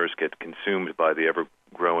doctor or his nurse get consumed by the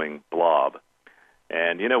ever-growing blob.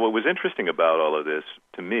 And, what was interesting about all of this,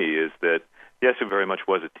 to me, is that, yes, it very much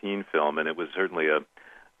was a teen film, and it was certainly a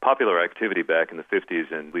popular activity back in the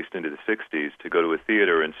 50s and at least into the 60s to go to a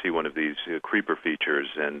theater and see one of these creeper features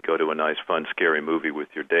and go to a nice, fun, scary movie with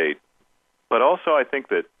your date. But also I think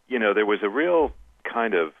that, there was a real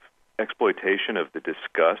kind of exploitation of the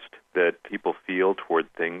disgust that people feel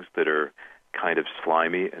toward things that are kind of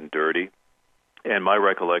slimy and dirty. And my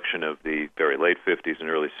recollection of the very late 50s and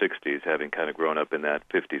early 60s, having kind of grown up in that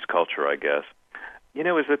 50s culture, I guess,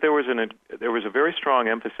 is that there was a very strong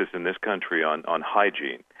emphasis in this country on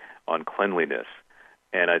hygiene, on cleanliness,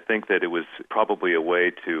 and I think that it was probably a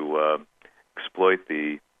way to exploit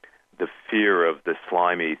the fear of the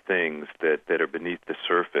slimy things that are beneath the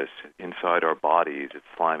surface inside our bodies. It's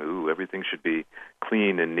slimy. Ooh, everything should be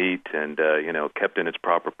clean and neat and kept in its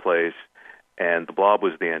proper place. And the Blob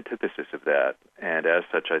was the antithesis of that. And as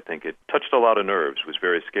such, I think it touched a lot of nerves. It was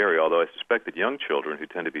very scary, although I suspect that young children who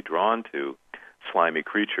tend to be drawn to slimy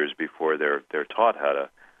creatures before they're taught how to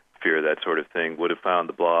fear that sort of thing would have found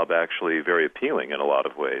the Blob actually very appealing in a lot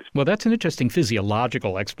of ways. Well, that's an interesting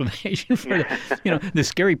physiological explanation for the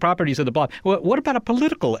scary properties of the Blob. Well, what about a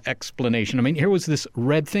political explanation? I mean, here was this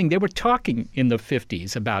red thing. They were talking in the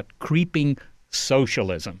 50s about creeping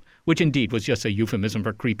socialism, which indeed was just a euphemism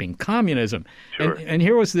for creeping communism. Sure. And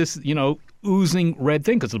here was this, oozing red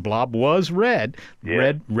thing, because the Blob was red,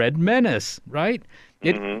 yeah. red menace, right?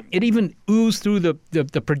 It even oozed through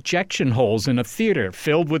the projection holes in a theater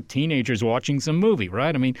filled with teenagers watching some movie,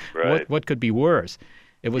 right? I mean, right. What could be worse?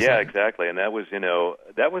 It was exactly. And that was,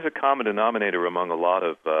 that was a common denominator among a lot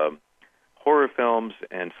of horror films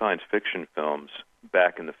and science fiction films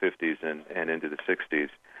back in the 50s and into the 60s.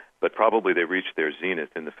 But probably they reached their zenith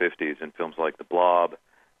in the 50s in films like The Blob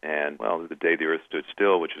and, The Day the Earth Stood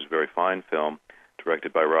Still, which is a very fine film,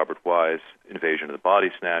 directed by Robert Wise, Invasion of the Body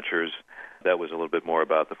Snatchers. That was a little bit more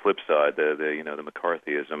about the flip side, the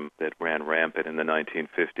McCarthyism that ran rampant in the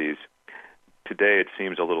 1950s. Today it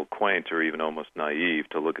seems a little quaint or even almost naive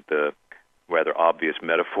to look at the rather obvious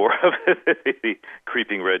metaphor of the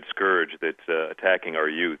creeping red scourge that's attacking our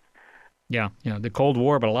youth. Yeah, the Cold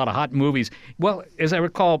War, but a lot of hot movies. Well, as I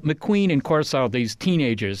recall, McQueen and Corsaut, these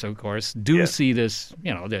teenagers, of course, see this,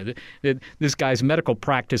 this guy's medical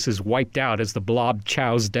practice is wiped out as the Blob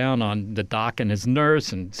chows down on the doc and his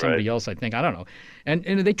nurse and somebody else, I think. I don't know. And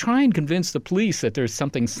they try and convince the police that there's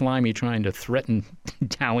something slimy trying to threaten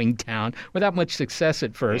Dowingtown without much success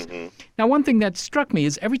at first. Mm-hmm. Now, one thing that struck me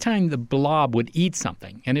is every time the Blob would eat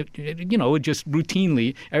something, and it just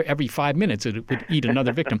routinely, every 5 minutes, it would eat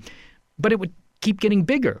another victim. But it would keep getting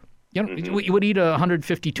bigger. You know, you would eat a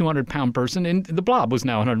 150, 200-pound person, and the blob was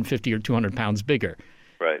now 150 or 200 pounds bigger.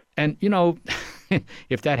 Right. And,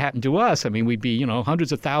 if that happened to us, I mean, we'd be,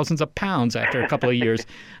 hundreds of thousands of pounds after a couple of years.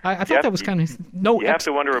 I thought that was kind of You have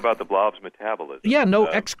to wonder about the blob's metabolism. Yeah, no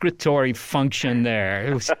excretory function there.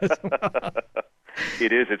 It was just,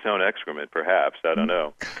 it is its own excrement, perhaps. I don't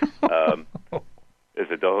know.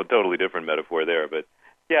 It's a totally different metaphor there. But,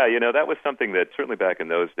 yeah, that was something that certainly back in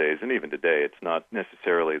those days, and even today, it's not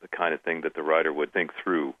necessarily the kind of thing that the writer would think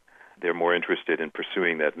through. They're more interested in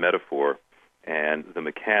pursuing that metaphor, and the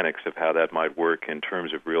mechanics of how that might work in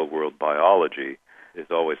terms of real-world biology is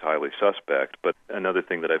always highly suspect. But another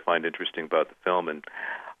thing that I find interesting about the film, and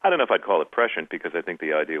I don't know if I'd call it prescient because I think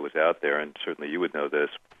the idea was out there, and certainly you would know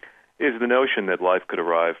this, is the notion that life could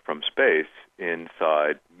arrive from space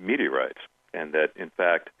inside meteorites, and that, in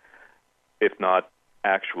fact, if not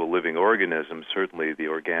actual living organisms, certainly the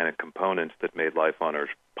organic components that made life on Earth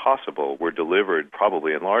possible were delivered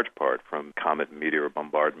probably in large part from comet and meteor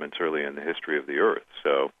bombardments early in the history of the Earth.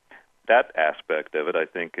 So that aspect of it, I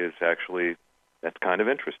think, is actually, that's kind of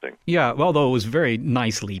interesting. Yeah, although it was very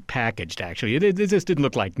nicely packaged, actually. It just didn't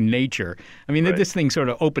look like nature. I mean, this thing sort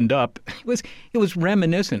of opened up. It was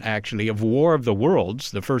reminiscent, actually, of War of the Worlds,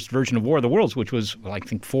 the first version of War of the Worlds, which was, I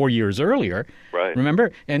think, 4 years earlier. Right.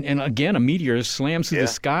 Remember? And again, a meteor slams through the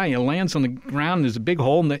sky and it lands on the ground. And there's a big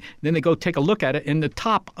hole, and then they go take a look at it, and the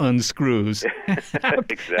top unscrews.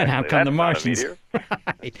 Exactly. And how come the Martians?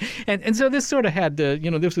 Right. And so this sort of had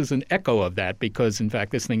this was an echo of that because, in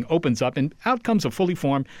fact, this thing opens up and out comes a fully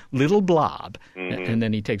formed little blob. Mm-hmm. And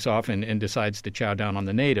then he takes off and decides to chow down on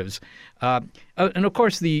the natives. And, of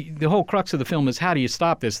course, the whole crux of the film is how do you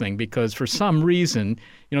stop this thing? Because for some reason,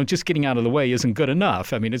 just getting out of the way isn't good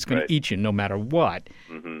enough. I mean, it's going to eat you no matter what.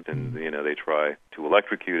 Mm-hmm. And, they try to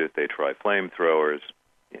electrocute it. They try flamethrowers.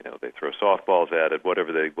 They throw softballs at it,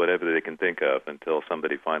 whatever they can think of until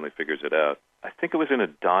somebody finally figures it out. I think it was in a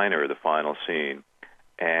diner, the final scene.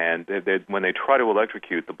 And when they try to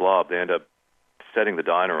electrocute the blob, they end up setting the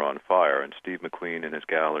diner on fire. And Steve McQueen and his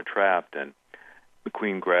gal are trapped. And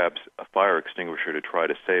McQueen grabs a fire extinguisher to try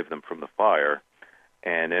to save them from the fire,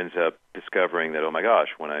 and ends up discovering that, oh my gosh,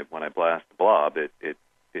 when I blast the blob, it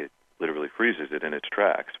literally freezes it in its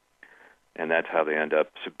tracks. And that's how they end up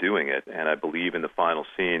subduing it. And I believe in the final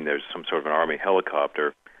scene, there's some sort of an Army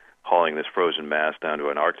helicopter hauling this frozen mass down to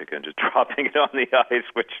Antarctica and just dropping it on the ice,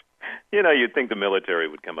 which, you'd think the military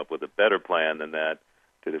would come up with a better plan than that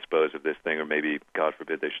to dispose of this thing, or maybe, God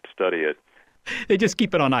forbid, they should study it. They just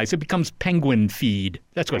keep it on ice. It becomes penguin feed.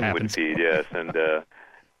 That's what happens. Penguin feed, yes. And,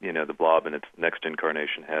 the blob in its next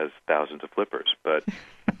incarnation has thousands of flippers. But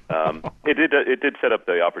it did set up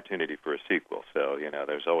the opportunity for a sequel. So,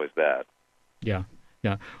 there's always that. Yeah.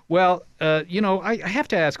 Well, I have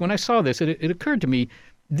to ask, when I saw this, it occurred to me,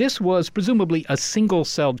 this was presumably a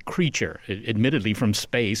single-celled creature, admittedly from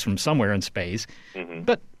space, from somewhere in space. Mm-hmm.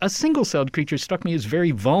 But a single-celled creature struck me as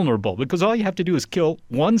very vulnerable because all you have to do is kill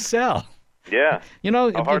one cell. Yeah.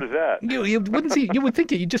 How hard is that? You would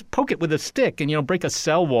think you just poke it with a stick and break a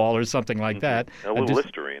cell wall or something like that. A little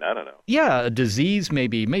Listerine, I don't know. Yeah, a disease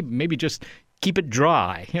maybe just keep it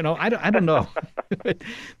dry. I don't know.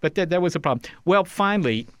 but that was a problem. Well,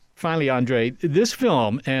 finally, Andre, this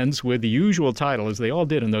film ends with the usual title, as they all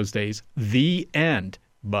did in those days, The End.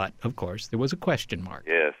 But of course, there was a question mark.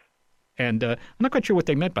 Yes. And I'm not quite sure what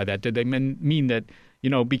they meant by that. Did they mean that,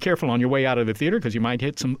 be careful on your way out of the theater because you might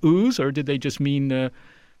hit some ooze, or did they just mean, they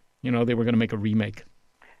were going to make a remake?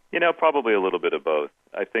 Probably a little bit of both.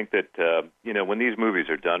 I think that, when these movies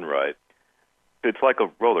are done right, it's like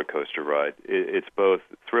a roller coaster ride. It's both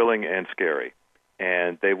thrilling and scary.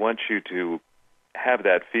 And they want you to have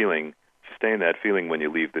that feeling, sustain that feeling when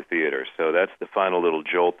you leave the theater. So that's the final little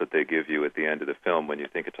jolt that they give you at the end of the film when you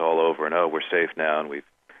think it's all over and, oh, we're safe now and we've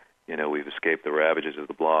escaped the ravages of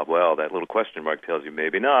the blob. Well, that little question mark tells you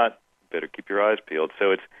maybe not. Better keep your eyes peeled.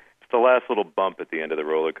 So it's the last little bump at the end of the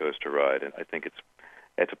roller coaster ride, and I think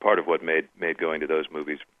it's a part of what made going to those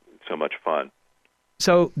movies so much fun.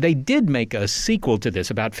 So they did make a sequel to this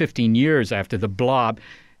about 15 years after the Blob.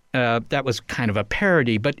 That was kind of a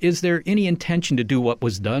parody, but is there any intention to do what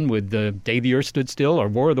was done with The Day the Earth Stood Still or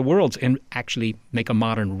War of the Worlds and actually make a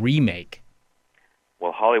modern remake?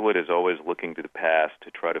 Well, Hollywood is always looking to the past to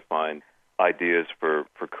try to find ideas for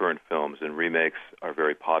current films, and remakes are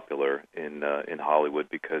very popular in Hollywood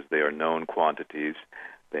because they are known quantities.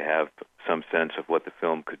 They have some sense of what the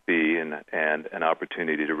film could be and an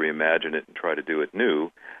opportunity to reimagine it and try to do it new,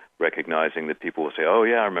 recognizing that people will say, oh,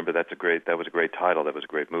 yeah, I remember that was a great title, that was a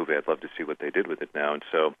great movie, I'd love to see what they did with it now. And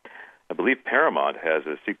so I believe Paramount has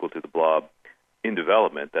a sequel to The Blob in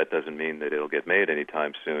development. That doesn't mean that it'll get made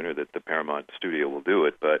anytime soon or that the Paramount studio will do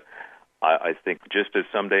it, but I think just as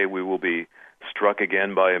someday we will be struck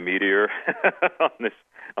again by a meteor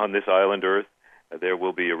on this island Earth, there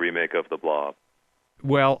will be a remake of The Blob.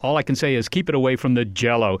 Well, all I can say is keep it away from the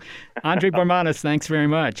Jell-O. Andre Bormanis, thanks very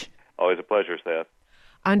much. Always a pleasure, Seth.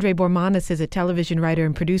 Andre Bormanis is a television writer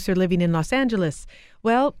and producer living in Los Angeles.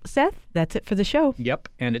 Well, Seth, that's it for the show. Yep,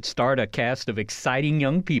 and it starred a cast of exciting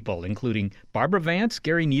young people, including Barbara Vance,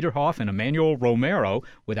 Gary Niederhoff, and Emmanuel Romero,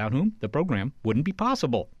 without whom the program wouldn't be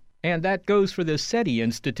possible. And that goes for the SETI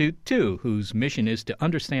Institute, too, whose mission is to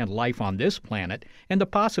understand life on this planet and the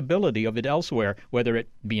possibility of it elsewhere, whether it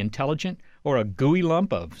be intelligent or a gooey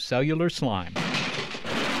lump of cellular slime.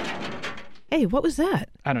 Hey, what was that?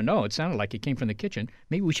 I don't know. It sounded like it came from the kitchen.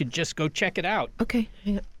 Maybe we should just go check it out. Okay,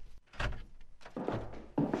 hang on.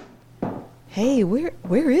 Hey,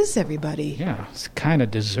 where is everybody? Yeah, it's kind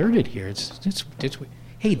of deserted here. It's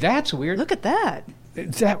hey, that's weird. Look at that.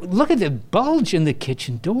 Look at the bulge in the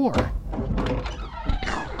kitchen door.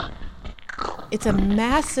 It's a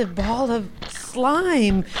massive ball of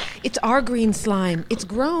slime. It's our green slime. It's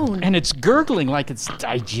grown. And it's gurgling like it's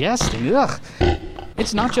digesting. Ugh.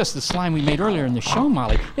 It's not just the slime we made earlier in the show,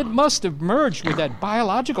 Molly. It must have merged with that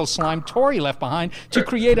biological slime Tori left behind to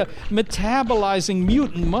create a metabolizing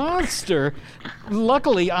mutant monster.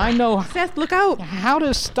 Luckily, I know... Seth, look out! ...how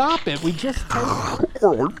to stop it. We just...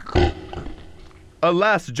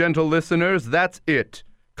 Alas, gentle listeners, that's it.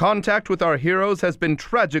 Contact with our heroes has been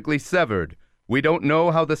tragically severed. We don't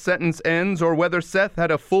know how the sentence ends or whether Seth had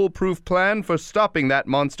a foolproof plan for stopping that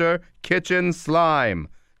monster, kitchen slime.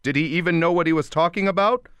 Did he even know what he was talking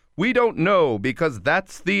about? We don't know because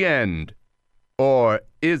that's the end. Or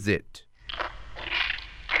is it?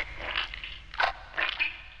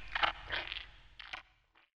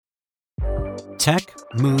 Tech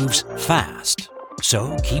moves fast.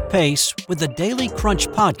 So keep pace with the Daily Crunch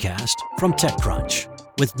podcast from TechCrunch.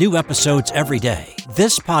 With new episodes every day,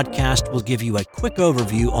 this podcast will give you a quick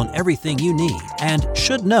overview on everything you need and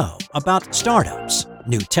should know about startups,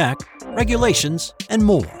 new tech, regulations, and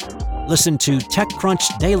more. Listen to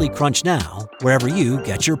TechCrunch Daily Crunch now, wherever you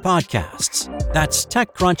get your podcasts. That's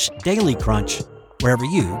TechCrunch Daily Crunch, wherever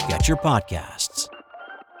you get your podcasts.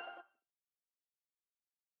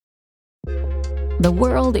 The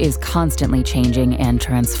world is constantly changing and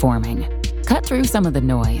transforming. Cut through some of the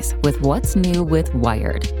noise with What's New with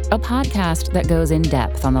Wired, a podcast that goes in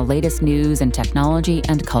depth on the latest news in technology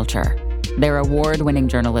and culture. Their award-winning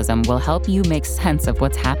journalism will help you make sense of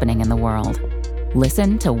what's happening in the world.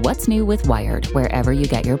 Listen to What's New with Wired wherever you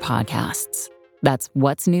get your podcasts. That's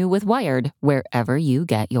What's New with Wired wherever you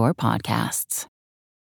get your podcasts.